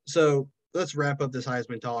right. So let's wrap up this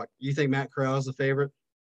Heisman talk. You think Matt Corral is the favorite?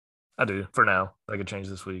 I do for now. That could change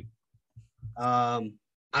this week.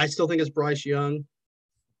 I still think it's Bryce Young,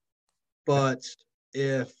 but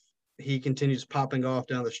if he continues popping off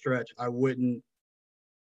down the stretch, I wouldn't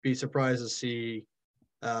be surprised to see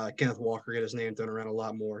Kenneth Walker get his name thrown around a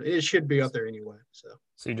lot more. It should be up there anyway. So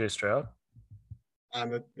CJ Stroud.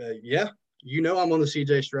 Yeah. I'm on the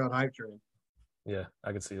CJ Stroud hype train. Yeah,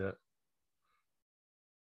 I could see that.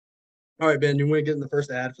 All right, Ben, you want to get in the first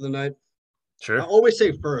ad for the night? Sure. I always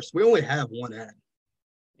say first. We only have one ad.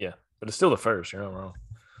 Yeah, but it's still the first. You're not wrong.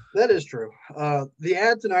 That is true. The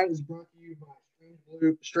ad tonight is brought to you by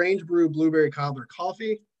Strange Brew Blueberry Cobbler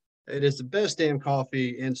Coffee. It is the best damn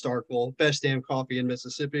coffee in Starkville, best damn coffee in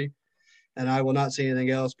Mississippi. And I will not say anything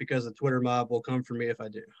else because the Twitter mob will come for me if I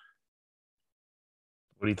do.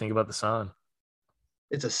 What do you think about the sign?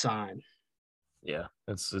 It's a sign. Yeah,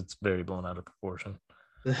 it's very blown out of proportion.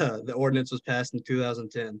 The ordinance was passed in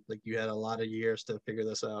 2010. Like, you had a lot of years to figure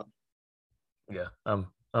this out. Yeah, I'm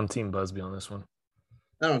Team Busby on this one.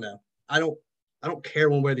 I don't know. I don't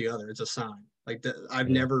care one way or the other. It's a sign. Like, I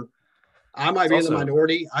might be in the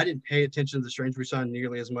minority. I didn't pay attention to the Strange Brew sign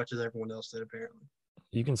nearly as much as everyone else did, apparently.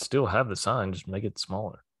 You can still have the sign, just make it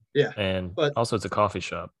smaller. Yeah. But also it's a coffee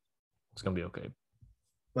shop. It's gonna be okay.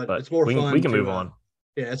 But it's more fun. We can move on.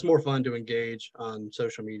 Yeah, it's more fun to engage on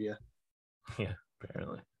social media. Yeah,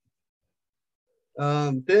 apparently.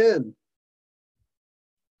 Ben,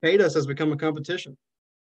 Paytas has become a competition.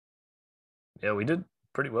 Yeah, we did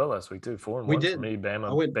pretty well last week too. 4-1 we did. For me.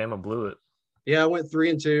 Bama blew it. Yeah, I went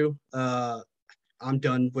 3-2. I'm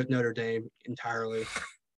done with Notre Dame entirely.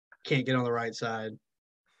 Can't get on the right side.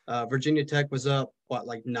 Virginia Tech was up,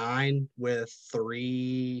 9 with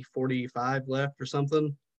 3:45 left or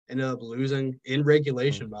something. Ended up losing in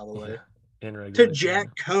regulation, by the way. Yeah, in regulation. To Jack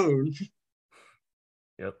Cohn.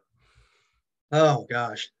 Yep. Oh,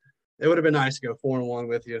 gosh. It would have been nice to go 4-1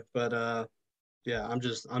 with you. But, yeah,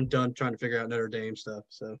 I'm done trying to figure out Notre Dame stuff.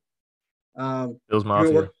 So, Bills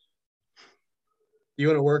Mafia. You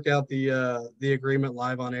want to work out the agreement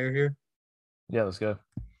live on air here? Yeah, let's go.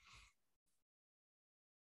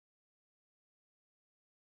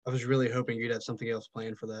 I was really hoping you'd have something else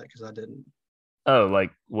planned for that because I didn't. Oh, like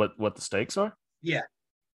what the stakes are? Yeah.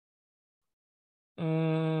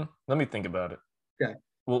 Let me think about it. Okay.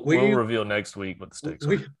 We'll reveal next week what the stakes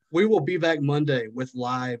are. We will be back Monday with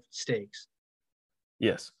live stakes.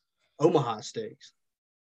 Yes. Omaha stakes.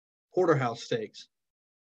 Porterhouse stakes.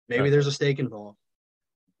 Maybe there's a stake involved.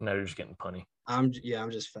 Now you're just getting punny. I'm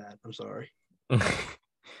just fat. I'm sorry.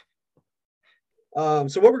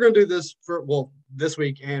 So what we're going to do this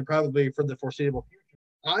week and probably for the foreseeable future,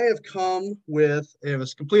 I have come with, it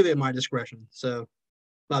was completely at my discretion. So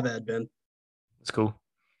my bad, Ben. It's cool.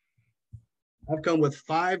 I've come with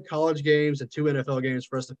 5 college games and 2 NFL games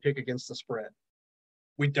for us to pick against the spread.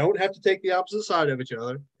 We don't have to take the opposite side of each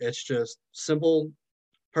other. It's just simple.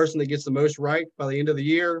 Person that gets the most right by the end of the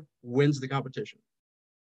year wins the competition.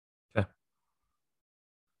 Okay.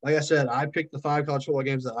 Like I said, I picked the 5 college football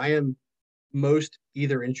games that I am most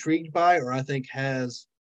either intrigued by or I think has,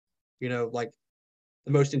 the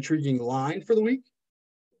most intriguing line for the week.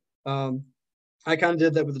 I kind of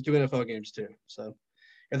did that with the 2 NFL games too. So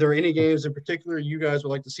if there are any games in particular you guys would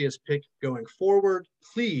like to see us pick going forward,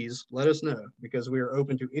 please let us know because we are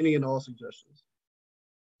open to any and all suggestions.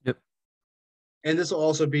 Yep. And this will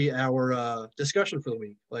also be our discussion for the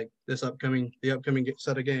week, like the upcoming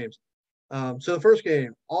set of games. So the first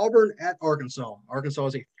game, Auburn at Arkansas. Arkansas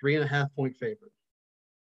is a 3.5-point favorite.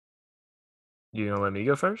 You gonna let me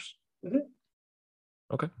go first? Mm-hmm.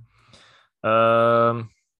 Okay.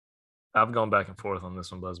 I've gone back and forth on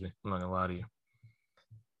this one, Busby. I'm not gonna lie to you.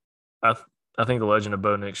 I think the legend of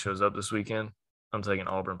Bo Nix shows up this weekend. I'm taking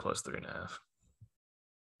Auburn plus 3.5.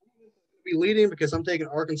 Be leading because I'm taking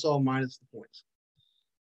Arkansas minus the points.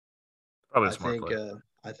 Probably a smart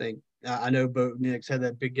play. I know Bo Nix had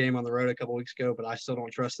that big game on the road a couple weeks ago, but I still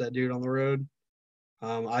don't trust that dude on the road.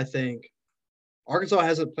 I think Arkansas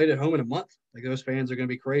hasn't played at home in a month. Like, those fans are going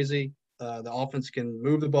to be crazy. The offense can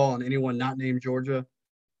move the ball on anyone not named Georgia.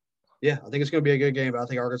 Yeah, I think it's going to be a good game, but I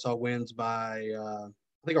think Arkansas wins by a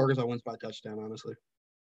touchdown, honestly.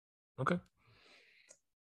 Okay.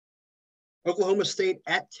 Oklahoma State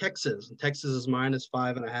at Texas. Texas is minus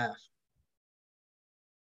 5.5.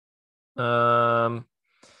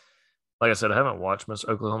 Like I said, I haven't watched much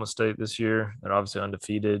Oklahoma State this year. They're obviously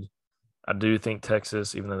undefeated. I do think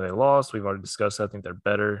Texas, even though they lost, we've already discussed that, I think they're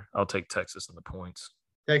better. I'll take Texas in the points.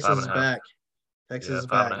 Texas is back. Texas is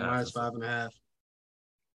back, minus 5.5.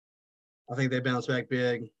 I think they bounce back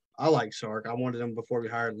big. I like Sark. I wanted him before we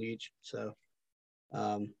hired Leach. So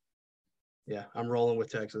Yeah, I'm rolling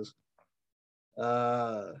with Texas.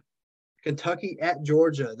 Kentucky at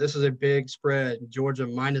Georgia. This is a big spread. Georgia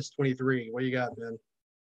minus 23. What do you got, man?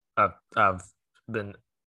 I've been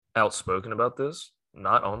outspoken about this,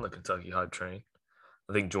 not on the Kentucky hype train.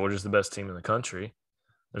 I think Georgia's the best team in the country.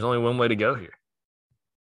 There's only one way to go here.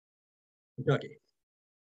 Kentucky.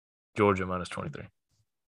 Georgia minus 23.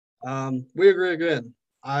 We agree again.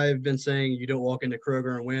 I've been saying you don't walk into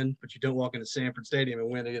Kroger and win, but you don't walk into Sanford Stadium and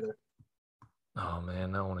win either. Oh,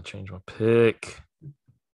 man, I want to change my pick.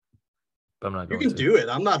 But I'm not You going can to. do it.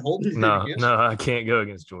 I'm not holding it No, against no, I can't go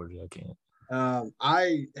against Georgia. I can't.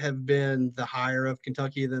 I have been the higher of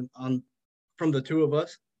Kentucky from the two of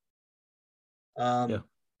us. Yeah.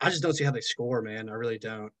 I just don't see how they score, man. I really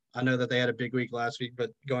don't. I know that they had a big week last week,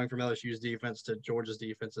 but going from LSU's defense to Georgia's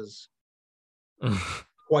defense is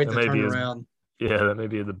quite the turnaround. That may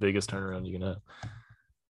be the biggest turnaround you can have.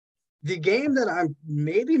 The game that I'm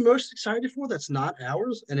maybe most excited for that's not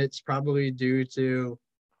ours, and it's probably due to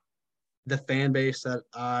the fan base that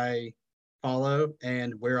I follow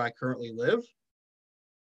and where I currently live.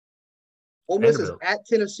 Ole Miss is at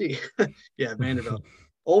Tennessee. Yeah, Vanderbilt.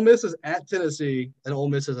 Ole Miss is at Tennessee, and Ole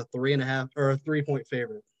Miss is a 3.5 or a 3-point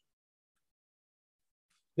favorite.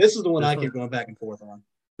 This is the one I keep going back and forth on.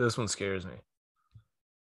 This one scares me.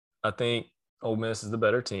 I think Ole Miss is the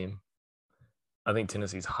better team. I think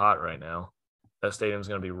Tennessee's hot right now. That stadium's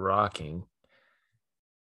going to be rocking.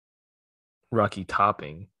 Rocky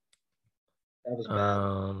topping. That was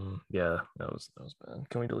bad. Yeah, that was bad.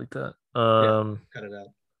 Can we delete that? Cut it out.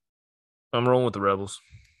 I'm rolling with the Rebels.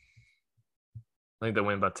 I think they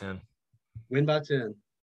win by 10. Win by 10.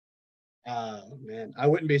 Man, I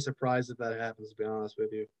wouldn't be surprised if that happens, to be honest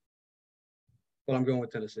with you. But I'm going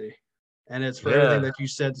with Tennessee. And it's for everything that you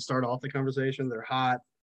said to start off the conversation. They're hot.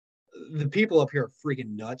 The people up here are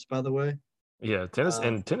freaking nuts, by the way. Yeah,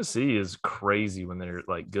 Tennessee is crazy when they're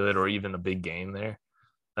like good or even a big game there.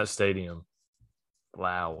 That stadium,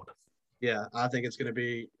 loud. Yeah, I think it's going to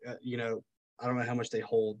be, I don't know how much they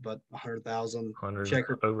hold, but 100,000.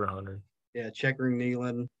 Over 100. Yeah, checkering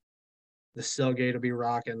Neyland. The Cellgate will be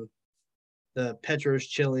rocking. The Petros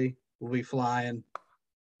chili will be flying.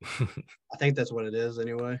 I think that's what it is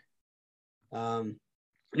anyway.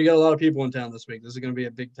 You got a lot of people in town this week. This is going to be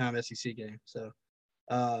a big time SEC game. So,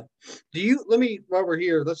 while we're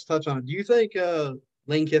here, let's touch on it. Do you think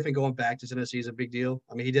Lane Kiffin going back to Tennessee is a big deal?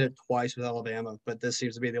 I mean, he did it twice with Alabama, but this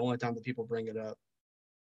seems to be the only time that people bring it up.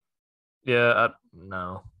 Yeah,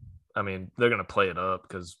 no. I mean, they're going to play it up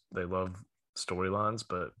because they love storylines,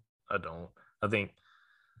 but I don't. I think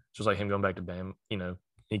just like him going back to Bama,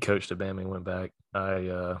 he coached at Bama and went back.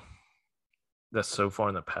 That's so far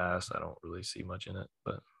in the past. I don't really see much in it,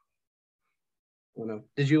 but I don't know.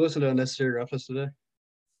 Did you listen to Unnecessary Roughness today?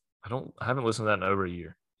 I haven't listened to that in over a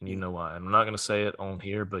year, and you know why. I'm not going to say it on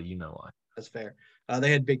here, but you know why. That's fair. They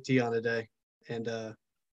had Big T on today, and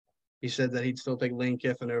he said that he'd still take Lane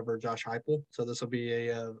Kiffin over Josh Heupel. So this will be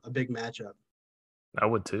a big matchup. I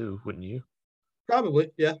would too, wouldn't you? Probably,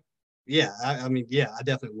 yeah. Yeah, I mean, yeah, I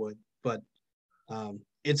definitely would. But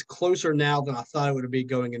it's closer now than I thought it would be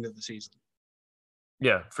going into the season.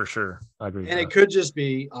 Yeah, for sure. I agree. And it could just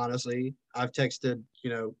be, honestly, I've texted,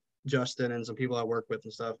 Justin and some people I work with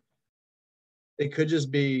and stuff. It could just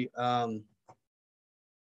be like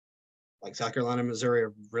South Carolina and Missouri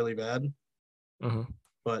are really bad. Mm-hmm.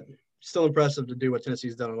 But still impressive to do what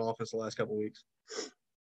Tennessee's done on offense the last couple of weeks.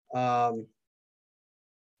 All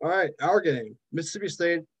right, our game, Mississippi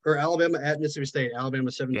State or Alabama at Mississippi State. Alabama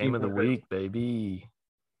 17. Game of the week, baby.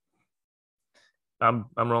 I'm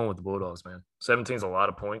rolling with the Bulldogs, man. 17 is a lot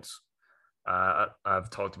of points. I've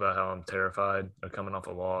talked about how I'm terrified of coming off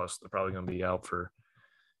a loss. They're probably going to be out for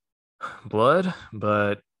blood,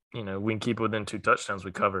 but we can keep it within 2 touchdowns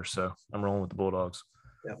we cover. So I'm rolling with the Bulldogs.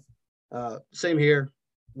 Yeah. Same here.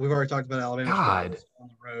 We've already talked about Alabama on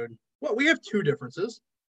the road. Well, we have 2 differences.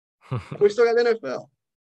 We still got the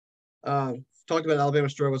NFL. Talked about Alabama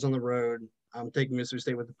struggles on the road. I'm taking Mississippi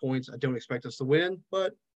State with the points. I don't expect us to win,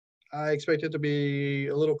 but I expect it to be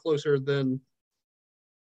a little closer than,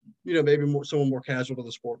 maybe someone more casual to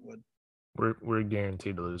the sport would. We're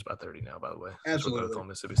guaranteed to lose by 30 now, by the way. Absolutely. We're both on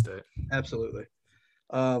Mississippi State. Absolutely.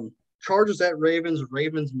 Chargers at Ravens.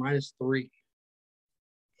 Ravens -3.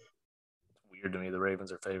 It's weird to me. The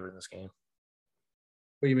Ravens are favored in this game.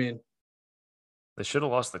 What do you mean? They should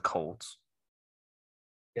have lost the Colts.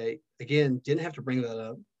 Okay. Again, didn't have to bring that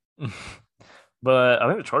up. But I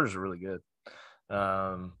think the Chargers are really good.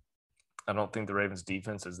 I don't think the Ravens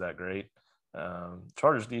defense is that great.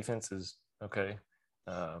 Chargers defense is okay.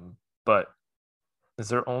 But is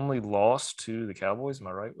their only loss to the Cowboys? Am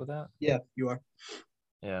I right with that? Yeah, you are.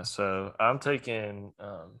 Yeah, so I'm taking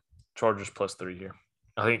Chargers +3 here.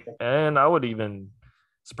 I think, and I would even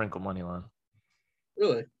sprinkle money line.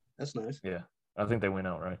 Really? That's nice. Yeah, I think they win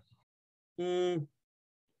outright. I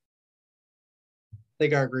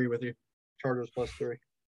think I agree with you. Chargers +3. I'm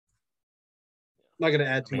not going to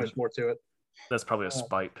add too much more to it. That's probably a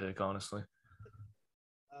spite pick, honestly.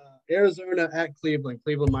 Arizona at Cleveland.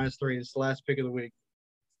 Cleveland -3. It's the last pick of the week.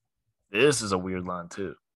 This is a weird line,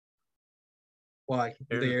 too. Why?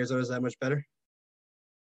 You think Arizona's that much better?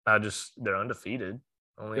 They're undefeated.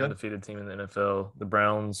 Only undefeated team in the NFL. The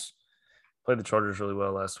Browns played the Chargers really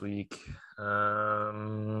well last week.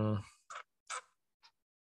 I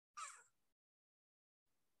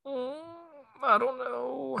don't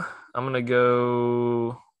know. I'm going to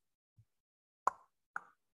go.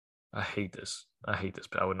 I hate this.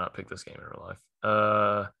 But I would not pick this game in real life.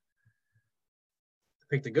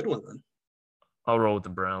 Pick the good one then. I'll roll with the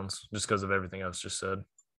Browns just because of everything else just said.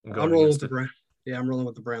 I'm rolling with the Browns. Yeah, I'm rolling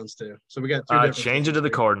with the Browns too. So we got two differences. Change it to the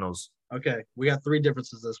Cardinals. Okay, we got 3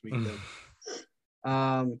 differences this week then.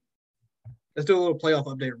 Let's do a little playoff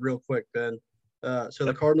update real quick, Ben. So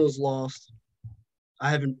the Cardinals lost.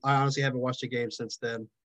 I honestly haven't watched a game since then.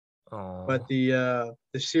 But the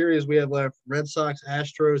series we have left: Red Sox,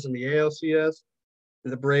 Astros in the ALCS,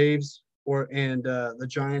 the Braves, the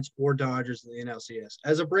Giants or Dodgers in the NLCS.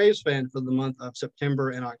 As a Braves fan for the month of September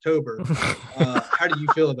and October, how do you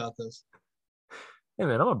feel about this? Hey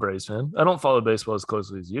man, I'm a Braves fan. I don't follow baseball as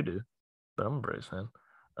closely as you do, but I'm a Braves fan.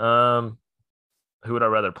 Who would I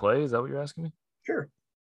rather play? Is that what you're asking me? Sure.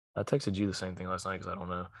 I texted you the same thing last night because I don't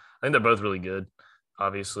know. I think they're both really good,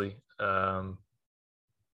 obviously. For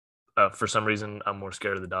some reason, I'm more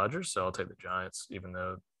scared of the Dodgers, so I'll take the Giants, even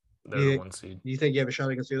though they're the 1 seed. Do you think you have a shot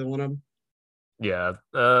against either one of them? Yeah.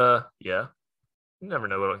 Yeah. You never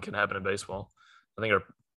know what can happen in baseball. I think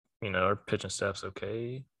our pitching staff's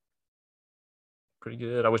okay. Pretty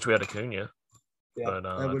good. I wish we had Acuna, but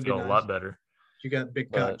I feel a lot better. You got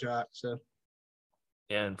big cock Jock, so.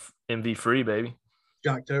 Yeah, and MV free, baby.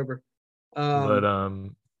 Jocktober.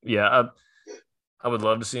 Yeah, I would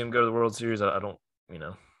love to see him go to the World Series. I don't,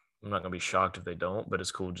 I'm not going to be shocked if they don't, but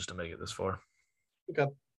it's cool just to make it this far. Okay.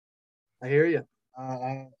 I hear you.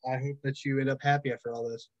 I hope that you end up happy after all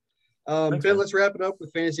this. Thanks, Ben, let's wrap it up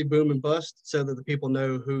with fantasy boom and bust so that the people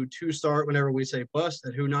know who to start whenever we say bust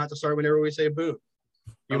and who not to start whenever we say boom.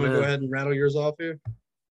 You want to go ahead and rattle yours off here?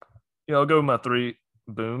 Yeah, I'll go with my 3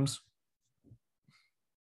 booms.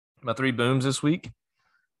 My 3 booms this week: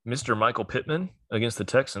 Mr. Michael Pittman against the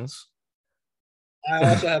Texans. I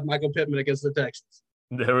also have Michael Pittman against the Texans.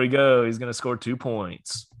 There we go. He's going to score 2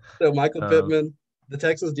 points. So Michael Pittman, the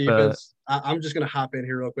Texans defense. I'm just going to hop in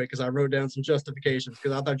here real quick because I wrote down some justifications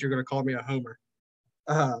because I thought you were going to call me a homer.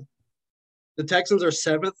 The Texans are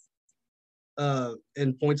 7th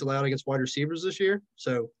in points allowed against wide receivers this year,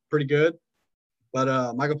 so pretty good.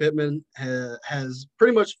 But Michael Pittman has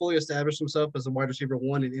pretty much fully established himself as a wide receiver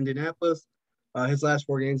 1 in Indianapolis. His last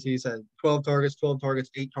 4 games, he's had 12 targets,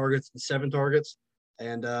 8 targets, and 7 targets.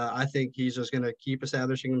 And I think he's just going to keep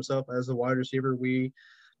establishing himself as the wide receiver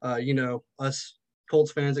us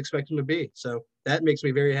Colts fans expect him to be. So that makes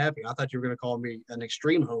me very happy. I thought you were going to call me an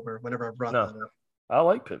extreme homer whenever I brought that up. I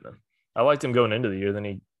like Pittman. I liked him going into the year. Then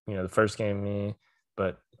he, the first game,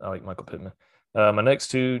 but I like Michael Pittman. My next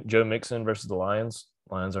 2, Joe Mixon versus the Lions.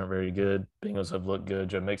 Lions aren't very good. Bengals have looked good.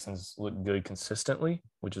 Joe Mixon's looked good consistently,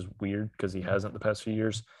 which is weird because he hasn't the past few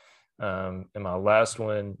years. And my last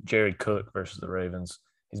one, Jared Cook versus the Ravens.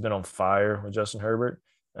 He's been on fire with Justin Herbert.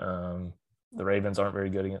 The Ravens aren't very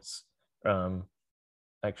good against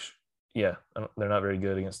they're not very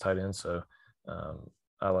good against tight ends. So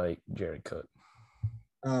I like Jared Cook.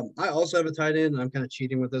 I also have a tight end, and I'm kind of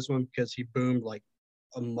cheating with this one because he boomed like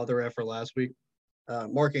a mother effer last week.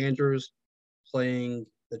 Mark Andrews playing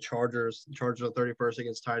the Chargers. The Chargers are 31st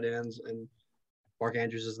against tight ends, and Mark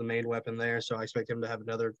Andrews is the main weapon there, so I expect him to have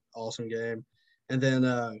another awesome game. And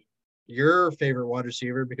then your favorite wide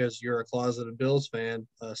receiver, because you're a closeted Bills fan,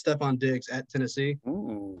 Stephon Diggs at Tennessee.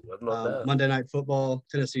 Ooh, I'd love that. Monday Night Football,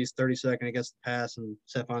 Tennessee's 32nd against the pass, and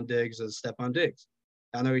Stephon Diggs is Stephon Diggs.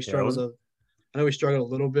 I know he struggled a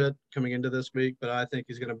little bit coming into this week, but I think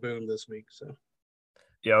he's going to boom this week. So.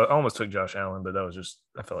 Yeah, I almost took Josh Allen, but that was just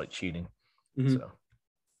I felt like cheating. Mm-hmm. So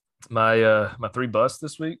my 3 busts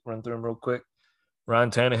this week, run through them real quick.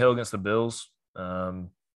 Ryan Tannehill against the Bills.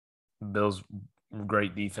 Bills,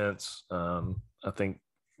 great defense. I think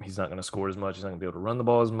he's not going to score as much. He's not going to be able to run the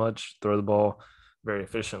ball as much, throw the ball very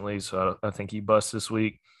efficiently. So I think he busts this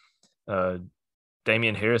week.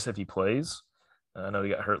 Damian Harris, if he plays, I know he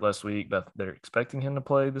got hurt last week, but they're expecting him to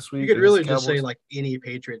play this You week could against really the just say Cowboys. like any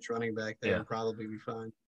Patriots running back there Yeah, and probably be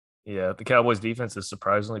fine. yeah. The Cowboys defense is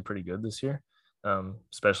surprisingly pretty good this year,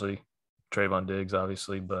 especially Trayvon Diggs,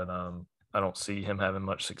 obviously, but I don't see him having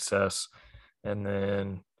much success. And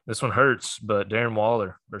then this one hurts, but Darren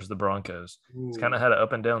Waller versus the Broncos. He's kind Ooh, of had an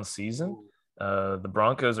up and down season. ooh. The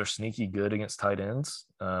Broncos are sneaky good against tight ends.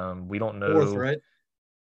 We don't Fourth, know. right?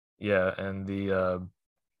 Yeah, and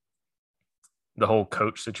the whole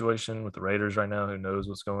coach situation with the Raiders right now, who knows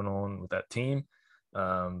what's going on with that team.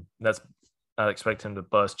 That's I expect him to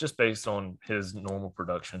bust just based on his normal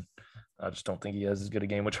production. I just don't think he has as good a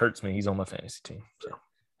game, which hurts me. He's on my fantasy team. So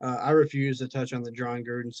I refuse to touch on the John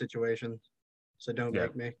Gruden situation, so don't yeah,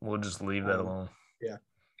 make me. we'll just leave that Um, alone. yeah,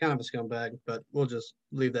 kind of a scumbag, but we'll just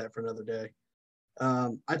leave that for another day.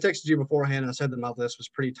 I texted you beforehand. I said that my list was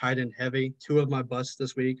pretty tight end heavy. Two of my busts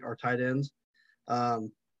this week are tight ends.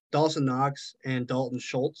 Um, Dawson Knox and Dalton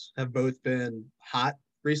Schultz have both been hot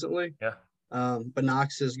recently. Yeah. But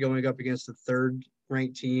Knox is going up against the third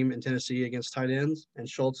ranked team in Tennessee against tight ends, and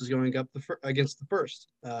Schultz is going up against the first.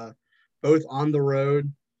 Both on the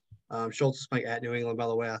road. Schultz is playing at New England, by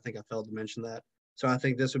the way. I think I failed to mention that. So I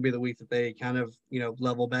think this would be the week that they kind of,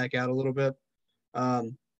 level back out a little bit.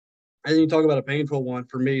 Um, and then you talk about a painful one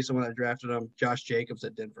for me, someone that drafted him, Josh Jacobs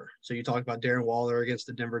at Denver. So you talk about Darren Waller against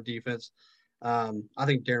the Denver defense. I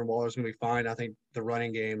think Darren Waller is going to be fine. I think the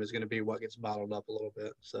running game is going to be what gets bottled up a little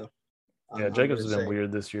bit. So Yeah, I'm going Jacobs to has been say,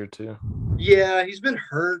 weird this year too. yeah, he's been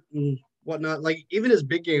hurt and whatnot. Like even his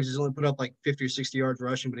big games, he's only put up like 50 or 60 yards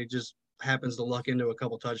rushing, but he just happens to luck into a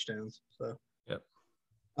couple touchdowns. So, Yep.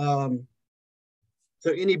 um,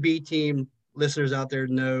 so any B team listeners out there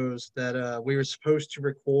knows that we were supposed to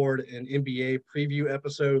record an NBA preview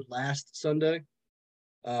episode last Sunday.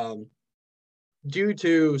 Um, Due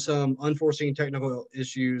to some unforeseen technical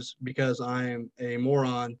issues, because I am a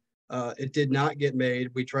moron, it did not get made.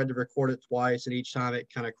 We tried to record it twice, and each time it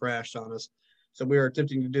kind of crashed on us. So we are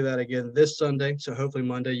attempting to do that again this Sunday. So hopefully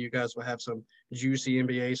Monday you guys will have some juicy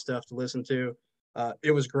NBA stuff to listen to.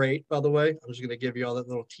 It was great, by the way. I'm just going to give you all that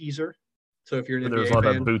little teaser. So if you're an But there was a NBA lot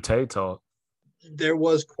of fan, Boutte talk. there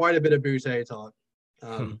was quite a bit of Boutte talk.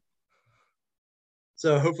 Um,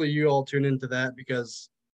 so hopefully you all tune into that because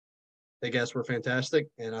they guys were fantastic,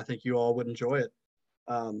 and I think you all would enjoy it.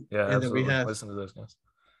 Um, Yeah, and then we absolutely. have Listen to those guys.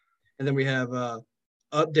 and then we have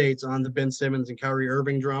updates on the Ben Simmons and Kyrie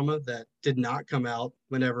Irving drama that did not come out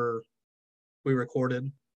whenever we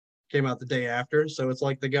recorded. Came out the day after, so it's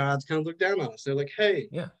like the gods kind of look down on us. They're like, "Hey,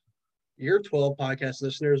 Yeah. your 12 podcast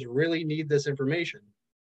listeners really need this information.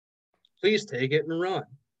 Please take it and run.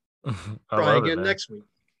 I Try love it, again man. next week."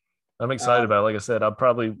 I'm excited Um, about it. Like I said, I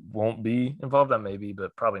probably won't be involved. I may be,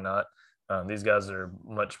 but probably not. These guys are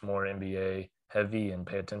much more NBA heavy and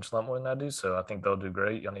pay attention a lot more than I do. So I think they'll do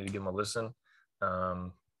great. Y'all need to give them a listen.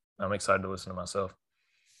 Um, I'm excited to listen to myself.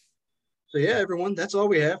 so yeah, everyone, that's all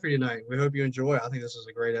we have for you tonight. We hope you enjoy. I think this is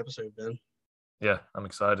a great episode, Ben. Yeah, I'm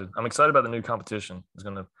excited. I'm excited about the new competition. It's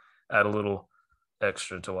going to add a little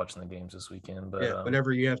extra to watching the games this weekend. But Yeah,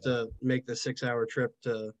 whenever you have to make the 6 hour trip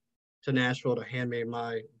to Nashville to hand me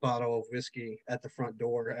my bottle of whiskey at the front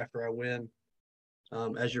door after I win,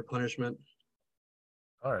 as your punishment.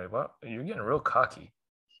 all right, well, you're getting real cocky.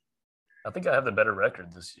 I think I have the better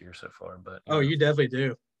record this year so far, but Oh, you definitely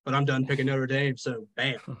do. But I'm done picking Notre Dame, so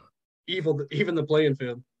bam, evil, even the playing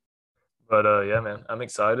field. But yeah, man, I'm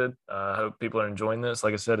excited. I hope people are enjoying this.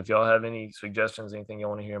 Like I said, if y'all have any suggestions, anything you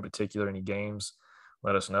want to hear in particular, any games,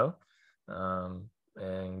 let us know.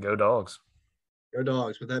 And go dogs. Go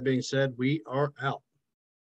dogs. With that being said, we are out.